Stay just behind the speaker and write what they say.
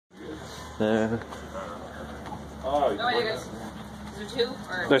There. Oh, wait, guys. Is there 2?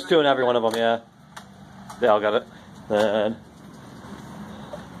 Or There's 2 in every one of them, yeah. They all got it. Then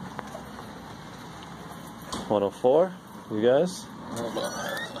 104, you guys.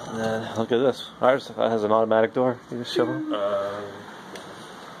 And then look at this. Ours has an automatic door. You just shove them.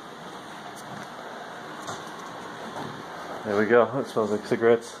 There we go. It smells like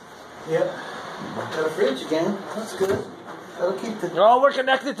cigarettes. Yep. Got a fridge again. That's good. That'll keep the. Oh, we're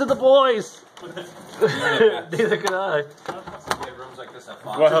connected to the boys. Neither can I. Rooms like this at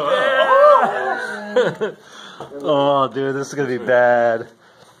Oh, dude, this is gonna be bad.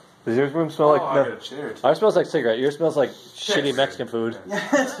 Does your room smell like? I No. got a chair. Ours smells like cigarette. Yours smells like shitty Mexican food.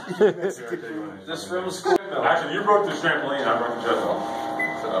 This room's cool. Actually, you broke the trampoline. I broke the jet ball.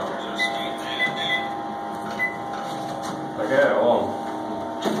 Okay,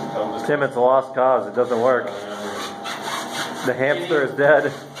 well. Tim, it's a lost cause. It doesn't work. The hamster is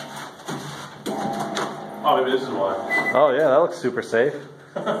dead. Oh, maybe this is why. Oh yeah, that looks super safe.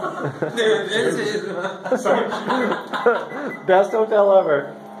 Dude, this is Best hotel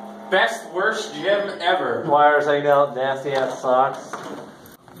ever. Best, worst gym ever. Wires hanging out, nasty ass socks.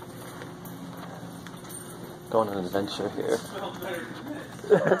 Going on an adventure here.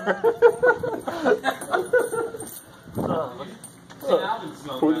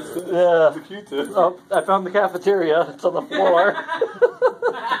 Yeah. Oh, I found the cafeteria. It's on the floor.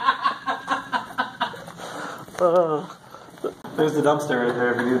 There's the dumpster right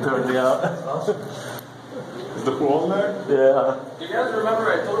there if you need to throw it out. Is the pool in there? Yeah. Do you guys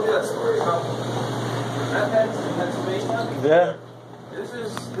remember I told you that story about meth heads in Pennsylvania? Yeah.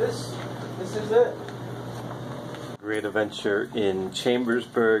 This is it. Great adventure in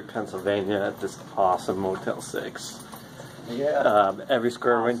Chambersburg, Pennsylvania at this awesome Motel Sux. Yeah. Every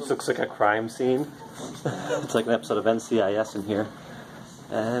square inch looks like a crime scene. It's like an episode of NCIS in here.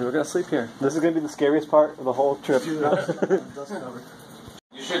 And we're going to sleep here. This is going to be the scariest part of the whole trip. You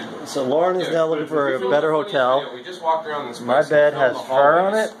should. So Lauren is now looking for a better hotel. We just walked around this place. My bed has the fur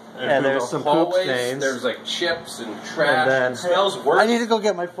on hallways. it, and there's some poop Hallways, stains. There's like chips and trash. And then- it smells worse. I need to go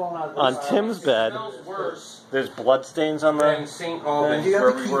get my phone out of this. On Tim's bed, It smells worse there's blood stains on than the... St. Albans, You have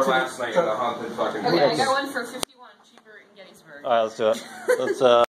where the we key were to last the- night in the haunted fucking Okay, I place. got one for 51, cheaper in Gettysburg. Alright, let's do it. Let's,